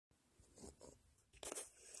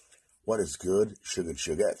What is good, Sugar and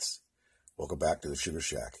Sugettes? Welcome back to the Sugar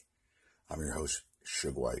Shack. I'm your host,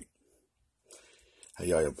 Suge White. How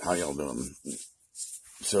y'all doing?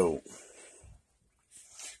 So, in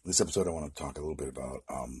this episode, I want to talk a little bit about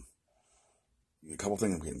a couple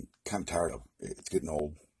things I'm getting kind of tired of. It's getting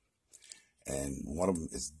old, and one of them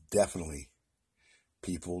is definitely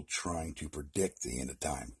people trying to predict the end of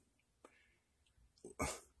time,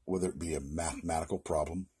 whether it be a mathematical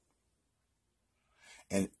problem,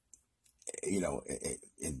 and in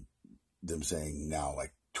them saying now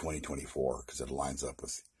like 2024 because it lines up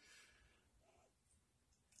with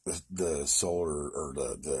the solar or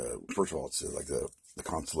the first of all it's like the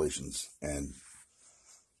constellations, and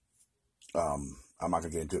I'm not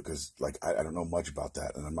gonna get into it because like I don't know much about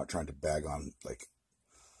that, and I'm not trying to bag on like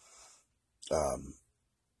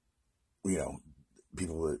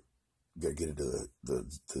people that get into the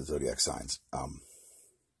zodiac signs,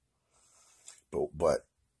 but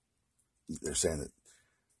they're saying that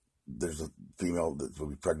there's a female that will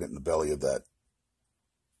be pregnant in the belly of that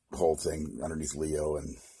whole thing underneath Leo,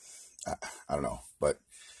 and I don't know, but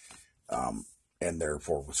and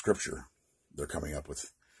therefore with scripture they're coming up with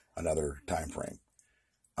another time frame,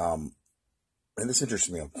 and this interests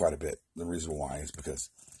me quite a bit. The reason why is because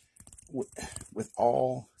with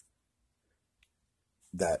all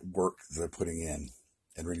that work they're putting in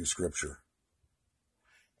and reading scripture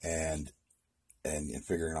and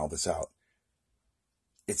figuring all this out,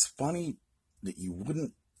 it's funny that you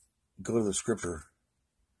wouldn't go to the scripture,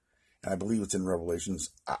 and I believe it's in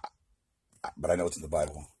Revelations, but I know it's in the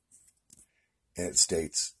Bible, and it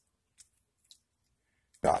states,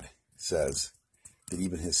 God says that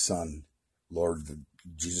even his son, Lord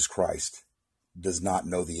Jesus Christ, does not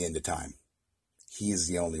know the end of time. He is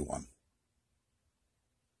the only one.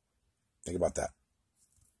 Think about that.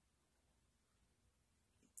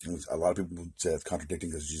 A lot of people say it's contradicting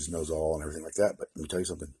because Jesus knows all and everything like that, but let me tell you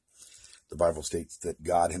something. The Bible states that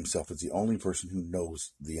God himself is the only person who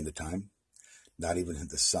knows the end of time. Not even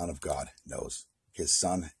the Son of God knows. His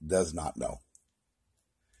Son does not know.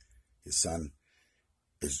 His Son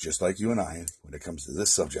is just like you and I when it comes to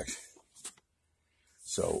this subject.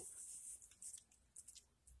 So,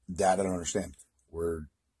 that I don't understand.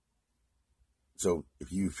 So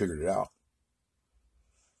if you figured it out,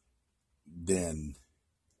 then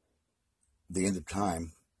the end of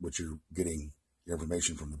time, which you're getting your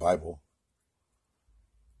information from the Bible,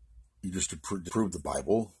 you just to prove the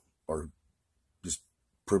Bible, or just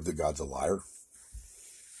prove that God's a liar.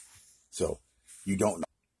 So you don't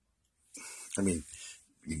know. I mean,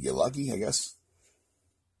 you get lucky, I guess,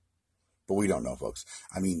 but we don't know, folks.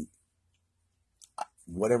 I mean,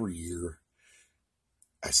 whatever year,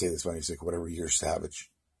 I say this funny, sick, whatever year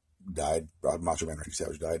Savage died, Macho Man Randy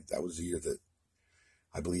Savage died, that was the year that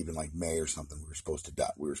I believe in like May or something, we were supposed to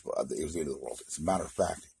die. It was the end of the world. As a matter of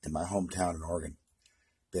fact, in my hometown in Oregon,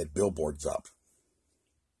 they had billboards up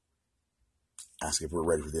asking if we were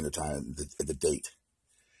ready for the end of time, the date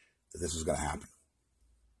that this was going to happen.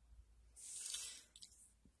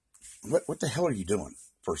 What the hell are you doing,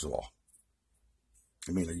 first of all?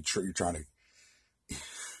 I mean, you're trying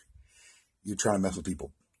to mess with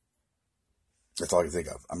people. That's all you think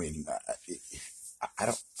of. I mean,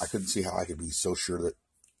 I couldn't see how I could be so sure that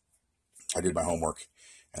I did my homework,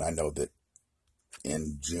 and I know that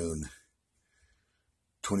in June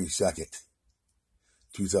 22nd,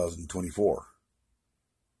 2024,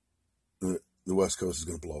 the West Coast is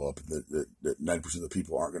going to blow up, and that 90% of the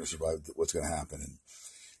people aren't going to survive what's going to happen,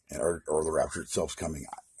 or the rapture itself's coming.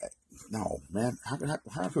 No, man, how can I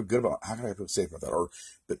feel good about it? How can I feel safe about that?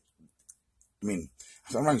 But I mean,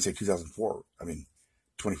 I'm not going to say 2004. I mean,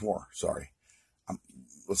 24. Sorry,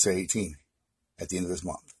 let's say 18 at the end of this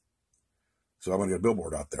month. So I'm going to get a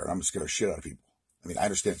billboard out there, and I'm going to scare the shit out of people. I mean, I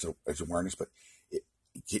understand it's awareness, but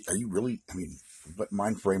are you really? I mean, what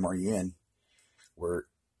mind frame are you in? Where,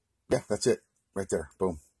 yeah, that's it, right there,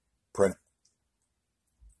 boom, print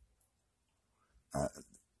it.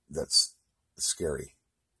 That's scary.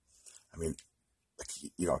 I mean, I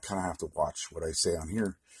kind of have to watch what I say on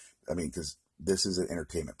here. I mean, because this is an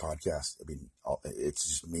entertainment podcast. I mean, it's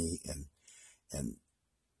just me and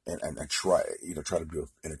I try to do an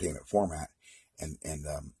entertainment format, and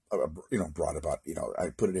brought about, I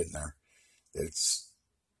put it in there.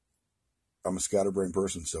 I'm a scatterbrained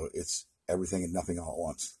person, so it's everything and nothing all at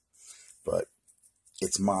once. But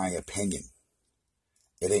it's my opinion.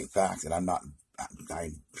 It ain't fact, and I'm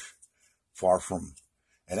far from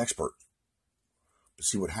an expert. But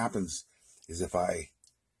see, what happens is if I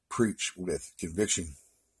preach with conviction,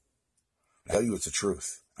 I tell you it's the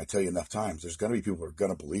truth. I tell you enough times, there's going to be people who are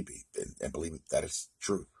going to believe me and believe that it's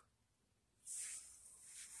true.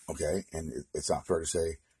 Okay, and it's not fair to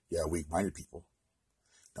say, yeah, weak-minded people.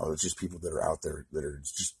 No, it's just people that are out there that are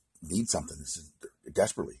just need something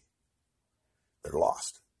desperately. They're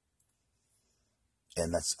lost,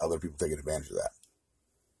 and that's other people taking advantage of that.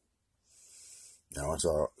 I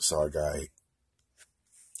saw a guy.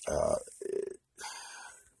 Uh,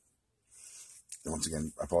 Once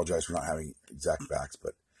again, I apologize for not having exact facts,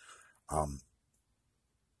 but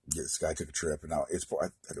this guy took a trip, and now I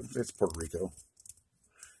don't think it's Puerto Rico,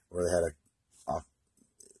 where they had a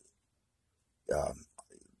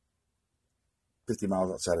 50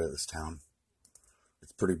 miles outside of this town.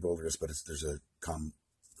 It's pretty wilderness, but there's a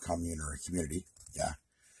commune or a community, yeah,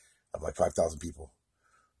 of like 5,000 people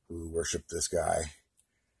who worship this guy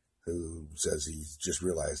who says he just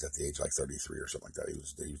realized at the age of like 33 or something like that he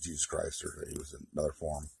was Jesus Christ, or he was another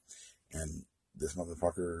form. And this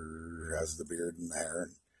motherfucker has the beard and the hair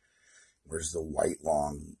and wears the white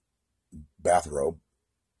long bathrobe.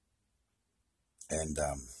 And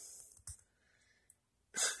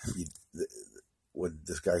when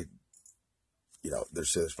this guy,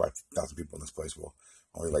 there's 5,000 people in this place. Well,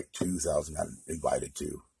 only like 2,000 got invited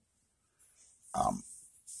to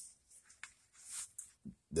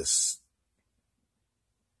this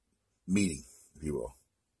meeting, if you will.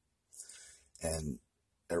 And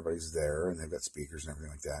everybody's there, and they've got speakers and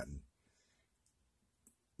everything like that. And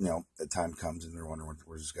the time comes, and they're wondering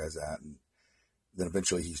where's this guy's at. And then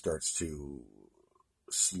eventually he starts to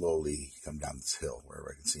slowly come down this hill where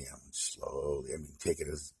everybody can see him. Slowly. I mean, take it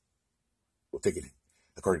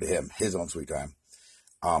according to him, his own sweet time.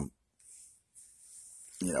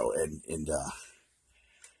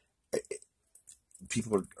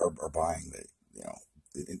 People are buying that,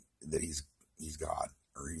 that he's God,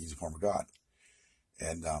 or he's a form of God.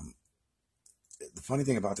 And the funny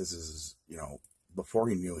thing about this is, before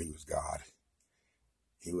he knew he was God,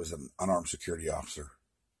 he was an unarmed security officer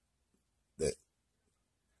that,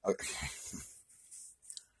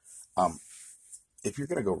 if you're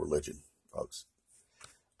going to go religion, folks,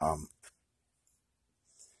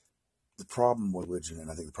 the problem with religion,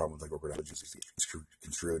 and I think the problem with like religion is it's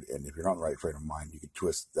construed, and if you're not in the right frame of mind, you can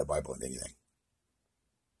twist that Bible into anything.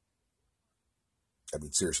 I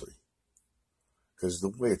mean, seriously. Because the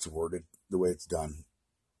way it's worded, the way it's done,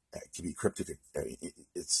 it can be cryptic.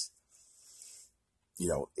 It's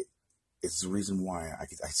the reason why I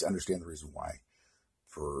understand the reason why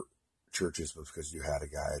for churches was because you had a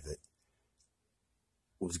guy that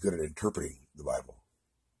was good at interpreting the Bible.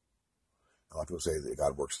 A lot of people say that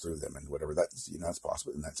God works through them and whatever. That's that's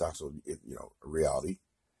possible, and that's also a reality.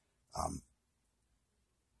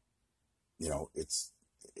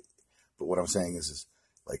 But what I'm saying is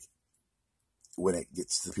like when it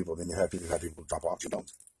gets to the people, then you have people drop off.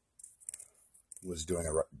 Jones was doing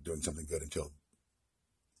something good until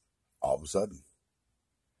all of a sudden.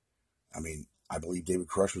 I mean, I believe David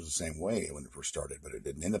Koresh was the same way when it first started, but it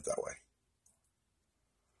didn't end up that way.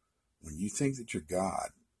 When you think that you're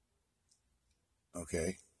God,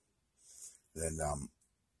 okay, then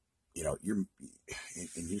you're and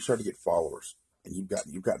you start to get followers, and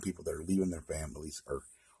you've got people that are leaving their families or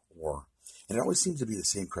and it always seems to be the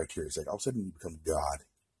same criteria. It's like all of a sudden you become God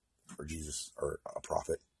or Jesus or a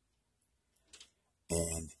prophet,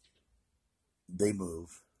 and they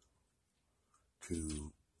move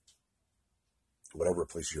to whatever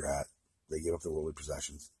place you're at. They give up their worldly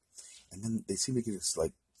possessions, and then they seem to get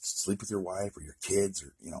like sleep with your wife or your kids,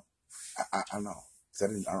 or I don't know. I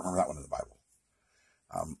don't remember that one in the Bible.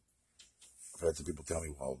 I've had some people tell me,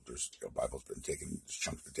 well, there's Bible's been taken, this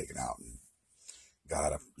chunk's been taken out, and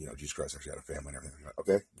God had Jesus Christ actually had a family and everything. Like,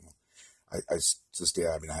 okay, I just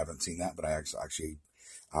I mean, I haven't seen that, but I actually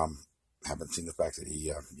haven't seen the fact that he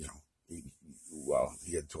had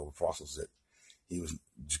 12 apostles that he was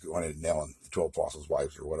just going and nailing the 12 apostles'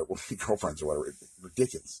 wives or whatever, girlfriends or whatever. It's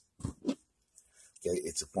ridiculous. Okay,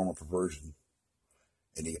 it's a form of perversion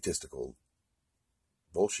and egotistical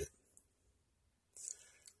bullshit.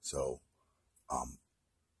 So, I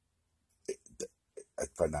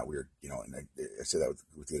find that weird, and I say that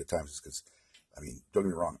with the other times because, I mean, don't get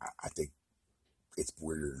me wrong, I think it's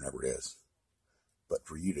weirder than ever it is. But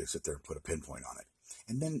for you to sit there and put a pinpoint on it.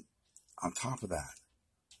 And then, on top of that,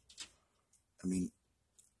 I mean,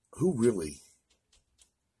 who really,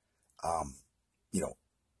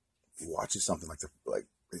 watches something like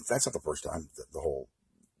that's not the first time the whole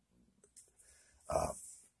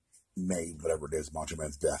May, whatever it is, Macho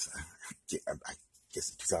Man's death. I guess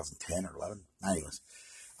in 2010 or 11. Anyways,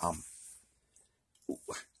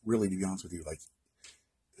 really, to be honest with you, like,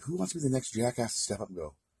 who wants to be the next jackass to step up and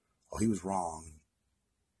go, oh, he was wrong.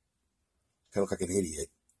 I look like an idiot,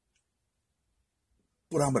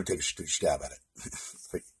 but I'm going to take a stab at it.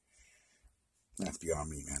 Like, That's beyond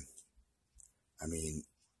me, man. I mean,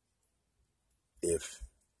 if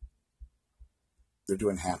they're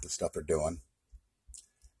doing half the stuff they're doing,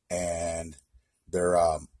 and they're,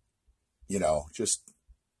 just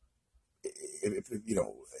if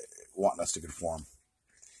wanting us to conform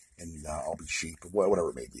and all be sheep, whatever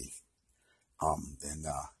it may be, then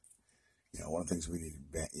one of the things we need to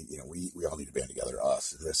band, we all need to band together.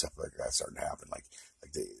 Us, if there's stuff like that starting to happen, like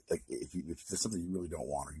if there's something you really don't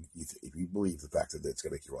want, or if you believe the fact that it's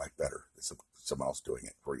going to make your life better, that someone else doing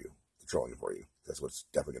it for you, controlling it for you, that's what's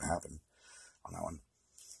definitely going to happen on that one.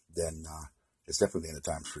 Then it's definitely the end of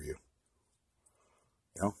times for you.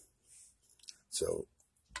 So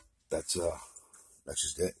that's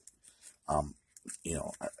just it. Um,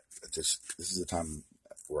 this is the time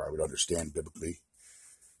where I would understand biblically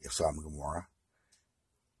if Sodom and Gomorrah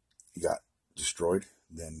got destroyed,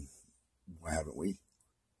 then why haven't we?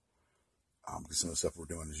 Because some of the stuff we're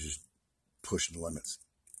doing is just pushing the limits,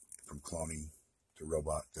 from cloning to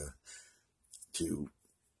robot to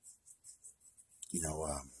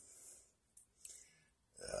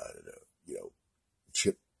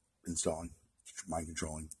chip installing, mind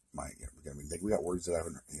controlling. We got words that I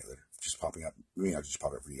haven't, that are just popping up. Maybe not just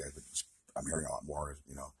popping up for you guys, but I'm hearing a lot more.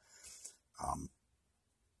 Um,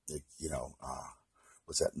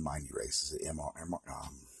 what's that mind erase? Is it MI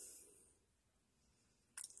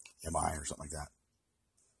or something like that,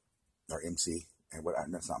 or MC? And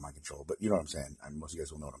that's not mind control, but you know what I'm saying. Most of you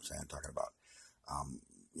guys will know what I'm saying. Talking about,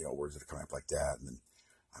 words that are coming up like that, and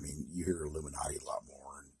then, you hear Illuminati a lot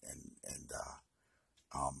more,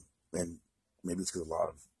 and maybe it's because a lot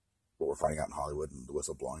of what we're finding out in Hollywood and the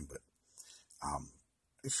whistleblowing, but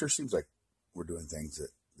it sure seems like we're doing things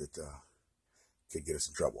that could get us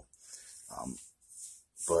in trouble.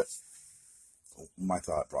 But my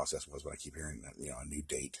thought process was, when I keep hearing that, a new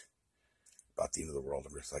date about the end of the world,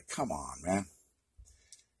 I'm just like, come on, man.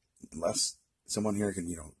 Unless someone here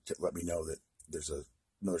can, let me know that there's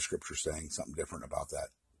another scripture saying something different about that.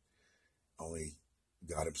 Only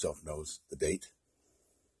God himself knows the date.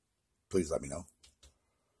 Please let me know.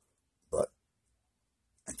 But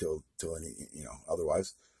until any,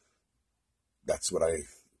 otherwise, that's what I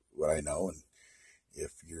know. And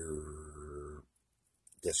if you're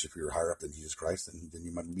higher up than Jesus Christ, then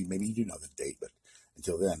you might be, maybe you do know the date. But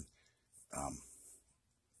until then,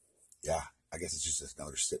 yeah, I guess it's just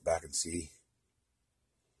another sit back and see.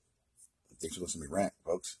 Thanks for listening to me rant,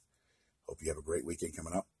 folks. Hope you have a great weekend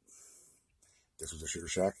coming up. This was the Sugar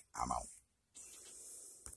Shack. I'm out.